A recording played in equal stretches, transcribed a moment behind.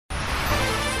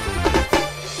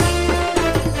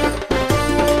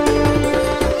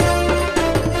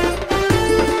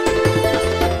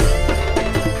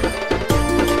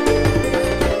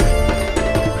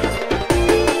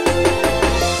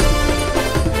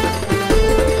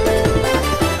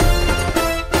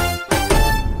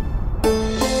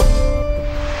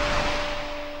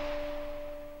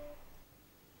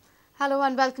Hello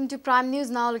and welcome to Prime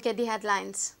News. Now look at the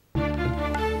headlines.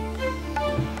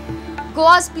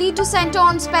 Goa's plea to centre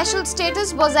on special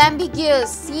status was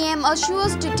ambiguous. CM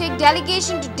assures to take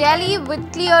delegation to Delhi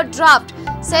with clear draft.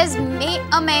 Says may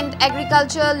amend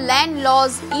agriculture land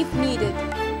laws if needed.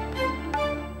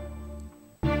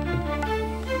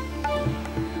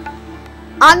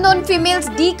 Unknown female's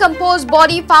decomposed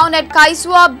body found at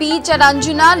Kaisua beach at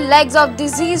Anjuna. Legs of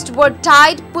deceased were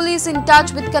tied. Police in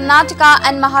touch with Karnataka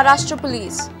and Maharashtra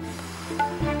police.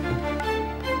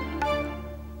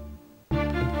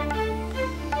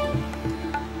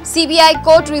 CBI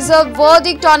court reserved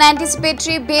verdict on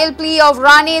anticipatory bail plea of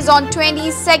Ranes on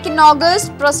 22nd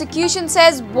August. Prosecution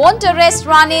says won't arrest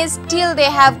Ranes till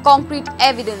they have concrete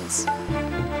evidence.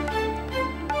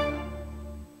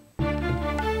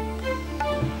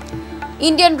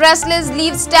 Indian wrestlers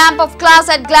leave stamp of class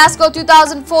at Glasgow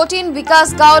 2014.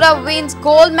 Vikas Gowda wins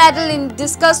gold medal in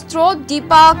discus throw.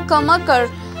 Deepa Kamakar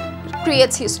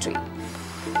creates history.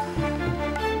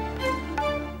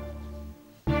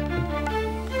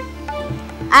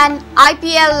 And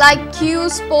IPL-like Q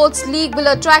Sports League will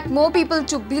attract more people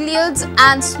to billiards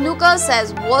and snooker,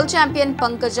 says world champion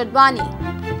Pankaj Advani.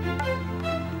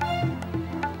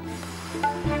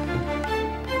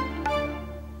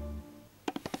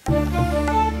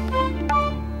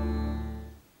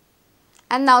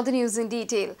 And now the news in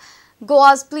detail.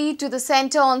 Goa's plea to the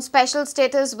centre on special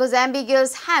status was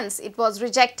ambiguous, hence it was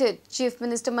rejected. Chief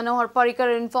Minister Manohar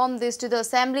Parrikar informed this to the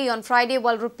Assembly on Friday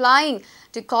while replying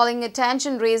to calling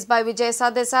attention raised by Vijay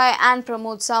Sardesai and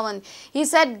Pramod Sawant. He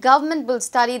said government will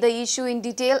study the issue in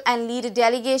detail and lead a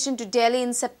delegation to Delhi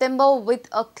in September with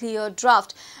a clear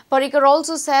draft. Parrikar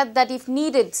also said that if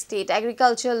needed, state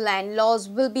agricultural land laws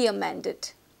will be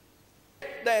amended.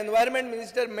 The Environment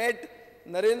Minister met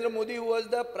Narendra Modi, who was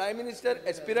the Prime Minister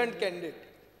aspirant candidate,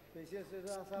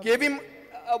 gave him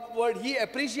a word. He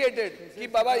appreciated कि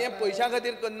बाबा ये पैसा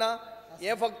खातीर करना,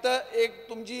 ये फक्त एक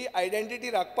तुमची identity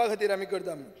राखपा खातीर आमी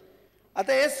करता म्हणून.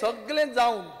 आता हे सगळें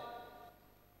जावन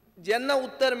जेन्ना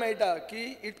उत्तर मेळटा की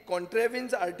it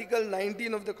कॉन्ट्रेविन्स article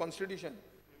 19 of the constitution,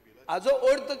 Hajo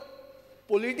earth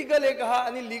political एक आहा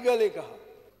आनी लिगल एक आहा.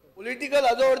 पॉलिटिकल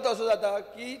हाजो अर्थ असो जाता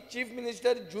की चीफ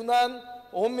मिनिस्टर जुनान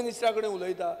होम मिनिस्टरा कडेन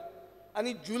उलयता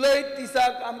आणि जुलै 30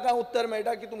 आमकां उत्तर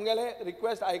मेळटा की तुमगेले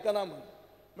रिक्वेस्ट आयकना म्हणून.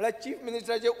 म्हळ्यार चीफ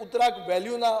मिनिस्टराचे उतराक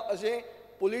व्हॅल्यू ना अशें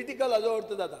पॉलिटिकल हाजो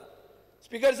अर्थ जाता.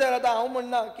 स्पीकर सर, आतां हांव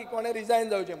म्हणना की कोणें रिजायन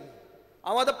जावचें म्हणून.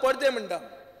 हांव आतां परते म्हणटा,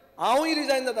 हांवूय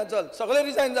रिजायन जाता. चल सगळे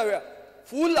रिजायन जावया,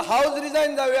 फूल हावस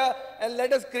resign जावया and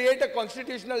let us create a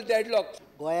constitutional deadlock.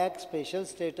 गोंयाक स्पेशल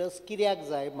स्टेटस कित्याक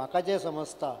जाय म्हाका जें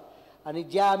समजता आनी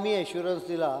जे आमी एश्युरन्स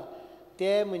दिला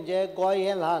ते म्हणजे गोंय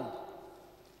हें ल्हान.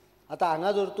 आतां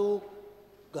हांगा जर तूं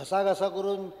घसा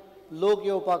करून लोक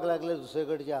येवपाक लागले दुसरे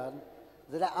कडच्यान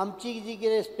जाल्यार आमची जी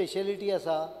कितें स्पेशलिटी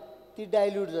आसा ती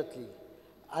डायल्यूट जातली.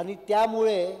 आनी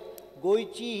त्यामुळे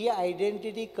गोंयची ही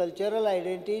आयडेंटिटी, कल्चरल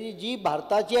आयडेंटिटी जी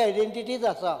भारताची आयडेंटिटीच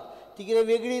आसा ती कितें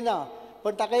वेगळी ना,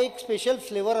 पण ताका एक स्पेशल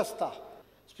फ्लेवर आसता.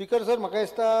 स्पीकर सर, म्हाका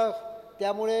दिसता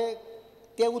त्यामुळे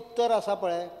तें उत्तर आसा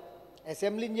पळय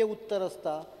एसेंब्लीन जें उत्तर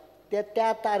आसता तें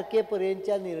त्या तारखे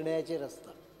पर्यंतच्या निर्णयाचेर आसता.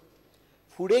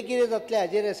 फुडें कितें जातलें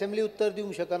हाजेर एसेंब्ली उत्तर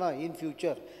दिवंक शकना इन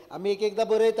फ्युचर. आमी एकदां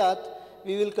बरयतात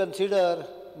we will consider,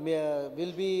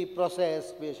 we'll be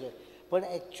process B अशें, पण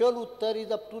actual Uttar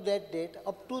is up to that date.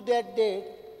 Up to that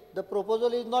date the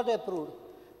proposal is not approved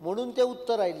म्हणून तें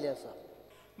उत्तर आयिल्लें आसा.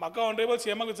 म्हाका ऑनरेबल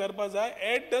सीएमाक विचारपाक जाय,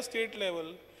 at the state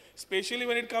level, specially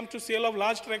when it comes to sale of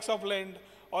large tracts of land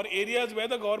or areas where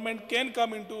the government can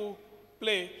come into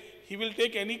play, he will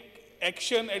take any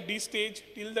action at this stage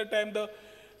till the time the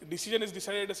decision is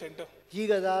decided at the center. ही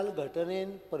गजाल घटनेन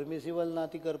permissible ना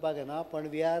ती करपाक येना, पण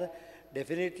we are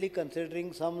definitely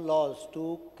considering some laws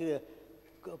to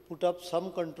put up some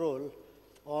control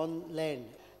on land.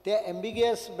 ते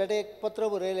ambiguous बेटे एक पत्र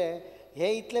बरयलें,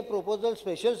 हे इतले प्रोपोजल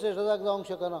स्पेशल स्टेटसाक जावंक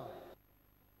शकना.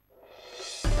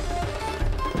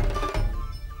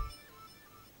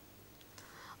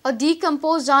 A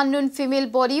decomposed unknown female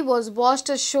body was washed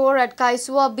ashore at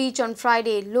Kaisua beach on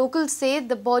Friday. Locals say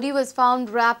the body was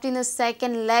found wrapped in a sack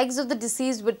and legs of the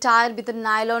deceased were tied with a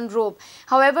nylon rope.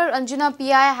 However, Anjuna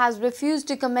PI has refused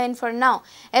to comment for now.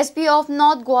 SP of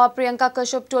North Goa Priyanka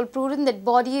Kashyap told Prudent that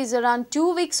body is around 2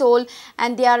 weeks old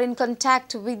and they are in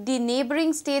contact with the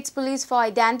neighbouring state's police for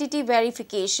identity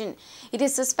verification. It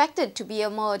is suspected to be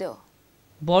a murder.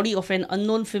 Body of an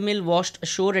unknown female washed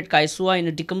ashore at Kaisua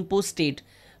in a decomposed state.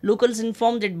 Locals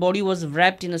informed that body was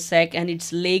wrapped in a sack and its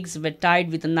legs were tied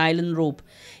with a nylon rope.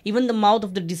 Even the mouth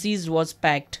of the deceased was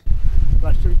packed.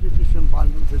 प्लास्टिकची पिशवी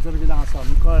बांदून थंयसर कितें आसा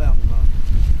म्हणून कळ्ळें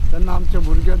आमकां. तेन्ना आमचे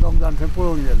भुरगे दोग जाण थंय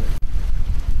पळोवंक गेले.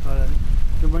 कळ्ळें.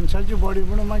 ते मनशाची बॉडी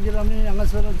म्हणून मागीर आमी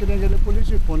हांगासर कितें केलें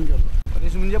पुलिसेक फोन केलो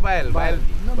पुलीस म्हणजे बायल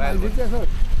बायलीचे सर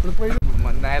पूण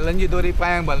पयलीं नायलनची दोरी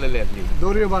पांयांक बांदलेली आसली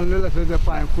दोरयो बांदलेल्यो आसल्यो त्या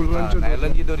पांय कुलरांच्यो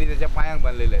नायलनची दोरी त्याच्या पांयांक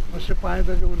बांदलेली आसली अशे पांय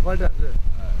ताचे उरफाटे आसले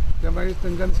ते मागीर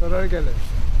तांच्यानी सरळ केले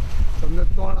समजा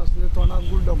तोंड असले तोंडाक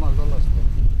गुड्डो मारलेलो आसलो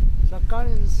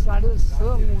सकाळी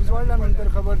 6:30 उजवाडल्या नंतर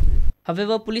खबर दी.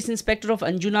 However, Police Inspector of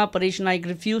Anjuna Paresh Naik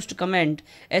refused to comment.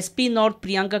 SP North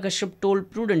Priyanka Kashyap told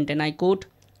Prudent, and I quote,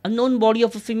 "Unknown body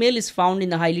of a female is found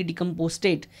in a highly decomposed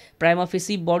state. Prima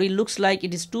facie body looks like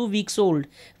it is 2 weeks old.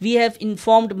 We have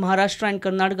informed Maharashtra and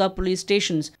Karnataka police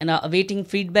stations and are awaiting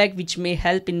feedback which may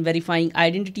help in verifying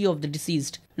identity of the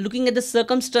deceased. Looking at the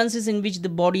circumstances in which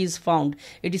the body is found,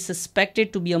 it is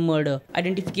suspected to be a murder.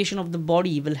 Identification of the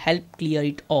body will help clear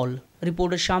it all."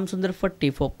 Reporter Sham Sundar Fatte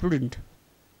for Prudent.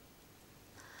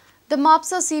 The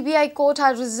Mapsa CBI court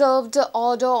has reserved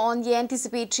order on the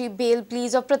anticipatory bail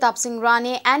pleas of Pratap Singh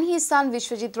Rane and his son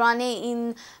Vishwajit Rane in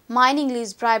mining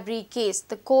lease bribery case.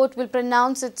 The court will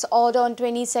pronounce its order on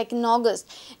 22nd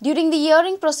August. During the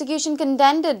hearing, prosecution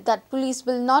contended that police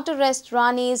will not arrest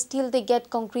Ranes till they get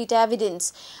concrete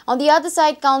evidence. On the other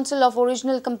side, counsel of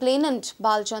original complainant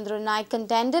Balchandra Naik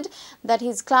contended that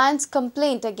his client's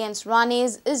complaint against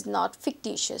Ranes is not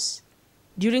fictitious.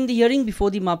 During the hearing before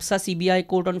the Mapsa CBI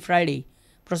court on Friday,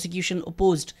 prosecution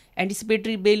opposed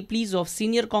anticipatory bail pleas of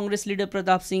senior Congress leader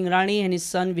Pratap Singh Rane and his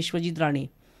son Vishwajit Rane.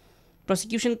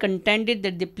 Prosecution contended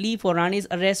that the plea for Rane's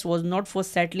arrest was not for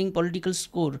settling political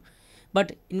score,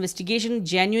 but investigation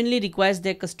genuinely requires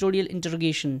their custodial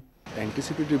interrogation.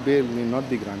 Anticipatory bail may not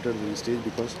be granted at this stage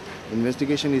because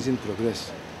investigation is in progress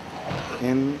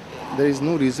and there is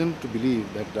no reason to believe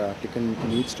that the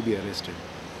applicant needs to be arrested.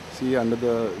 See, under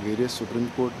the various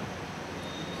Supreme Court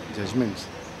judgments,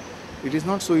 it is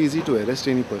not so easy to arrest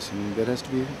any person. There has to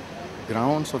be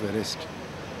grounds of arrest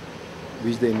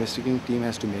which the investigating team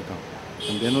has to make out,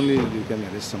 and then only you can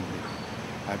arrest somebody.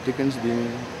 Applicants being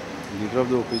leader of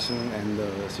the opposition and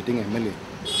the sitting MLA,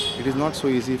 it is not so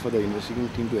easy for the investigating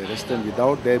team to arrest them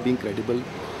without there being credible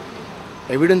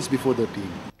evidence before the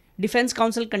team. Defense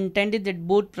counsel contended that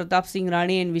both Pratap Singh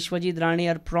Rane and Vishwajit Rane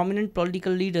are prominent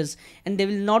political leaders and they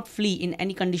will not flee in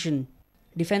any condition.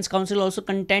 Defense counsel also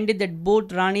contended that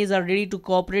both Ranes are ready to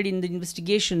cooperate in the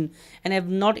investigation and have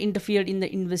not interfered in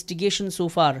the investigation so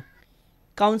far.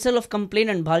 Counsel of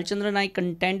complainant Balchandra Naik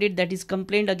contended that his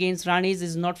complaint against Ranes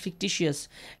is not fictitious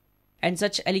and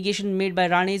such allegation made by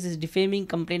Ranes is defaming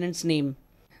complainant's name.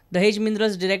 Dahej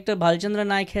Mindra's director Balchandra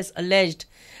Naik has alleged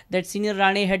that senior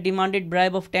Rane had demanded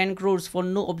bribe of 10 crores for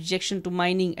no objection to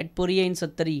mining at Poriya in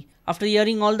Sattari. After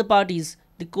hearing all the parties,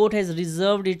 the court has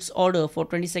reserved its order for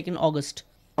 22nd August.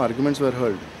 Arguments were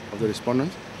heard of the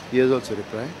respondents. He has also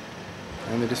replied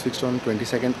and it is fixed on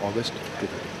 22nd August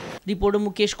 2030. Reporter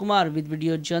Mukesh Kumar with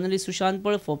video journalist Sushant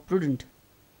Pal for Prudent.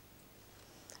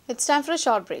 It's time for a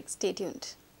short break. Stay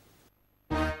tuned.